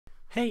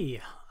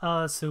Hey,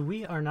 so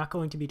we are not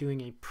going to be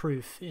doing a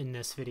proof in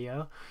this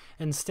video.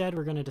 Instead,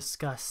 we're going to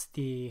discuss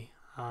the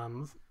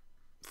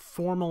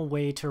formal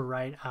way to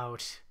write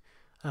out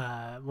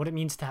what it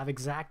means to have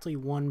exactly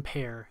one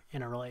pair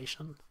in a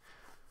relation.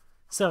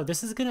 So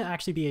this is going to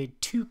actually be a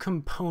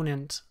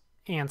two-component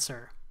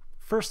answer.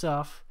 First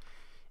off,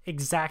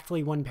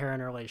 exactly one pair in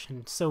a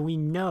relation. So we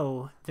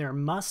know there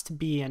must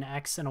be an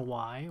x and a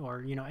y,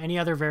 or any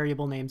other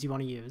variable names you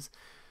want to use,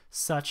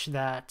 such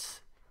that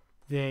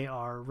they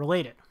are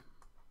related,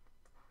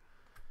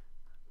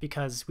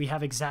 because we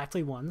have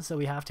exactly one, so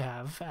we have to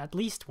have at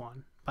least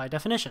one by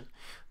definition.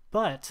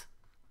 But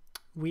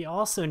we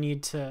also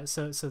need to,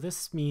 so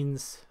this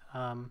means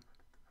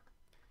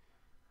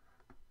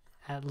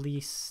at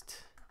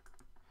least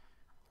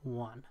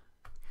one.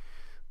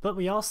 But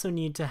we also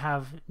need to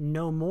have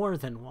no more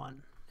than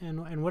one.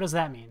 And what does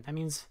that mean? That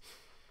means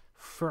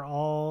for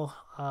all,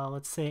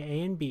 let's say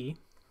A and B,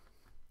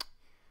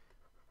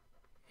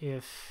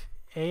 if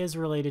A is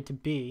related to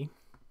B,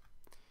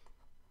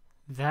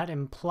 that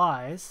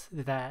implies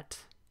that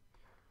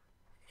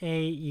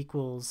A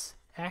equals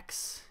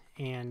X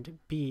and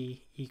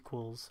B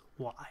equals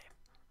Y.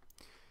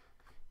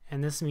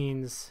 And this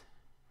means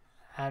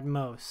at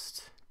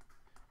most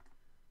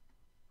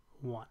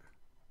 1.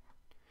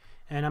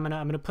 And I'm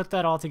gonna put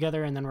that all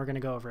together, and then we're gonna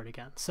go over it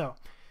again. So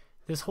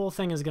this whole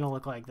thing is gonna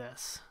look like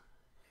this.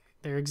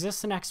 There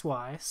exists an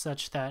XY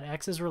such that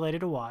X is related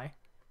to Y,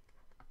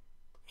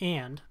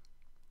 and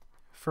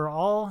for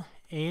all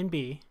A and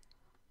B,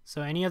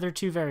 so any other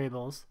two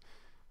variables,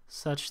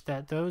 such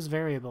that those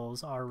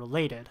variables are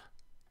related,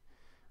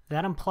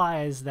 that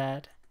implies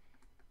that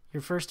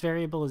your first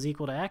variable is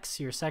equal to X,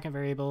 your second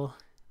variable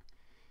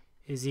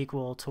is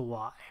equal to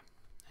Y.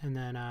 And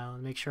then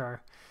make sure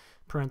our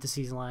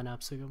parentheses line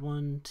up. So we got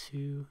 1,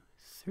 2,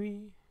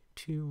 3,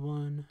 2,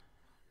 1,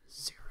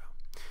 0.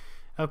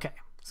 Okay,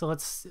 so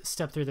let's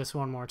step through this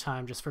one more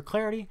time just for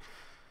clarity.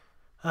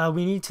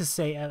 We need to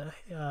say,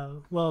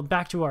 well,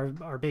 back to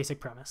our basic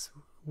premise.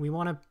 We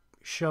want to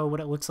show what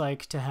it looks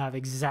like to have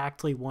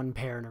exactly one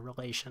pair in a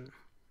relation.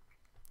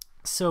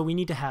 So we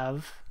need to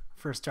have,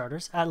 for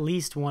starters, at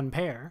least one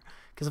pair,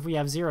 because if we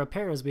have 0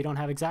 pairs, we don't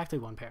have exactly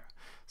one pair.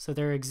 So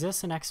there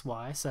exists an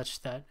XY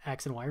such that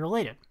X and Y are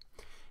related.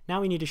 Now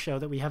we need to show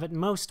that we have at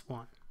most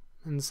one.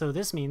 And so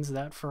this means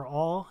that for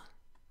all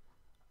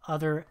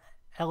other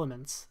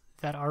elements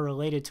that are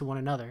related to one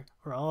another,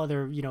 or all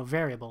other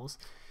variables,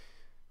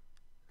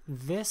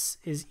 this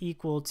is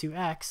equal to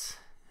X,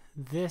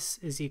 this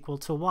is equal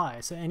to Y.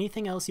 So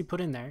anything else you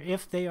put in there,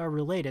 if they are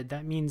related,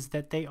 that means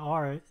that they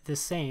are the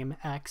same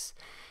X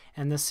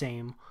and the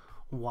same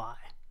Y.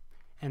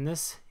 And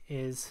this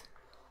is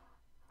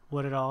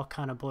what it all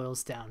kind of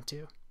boils down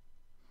to.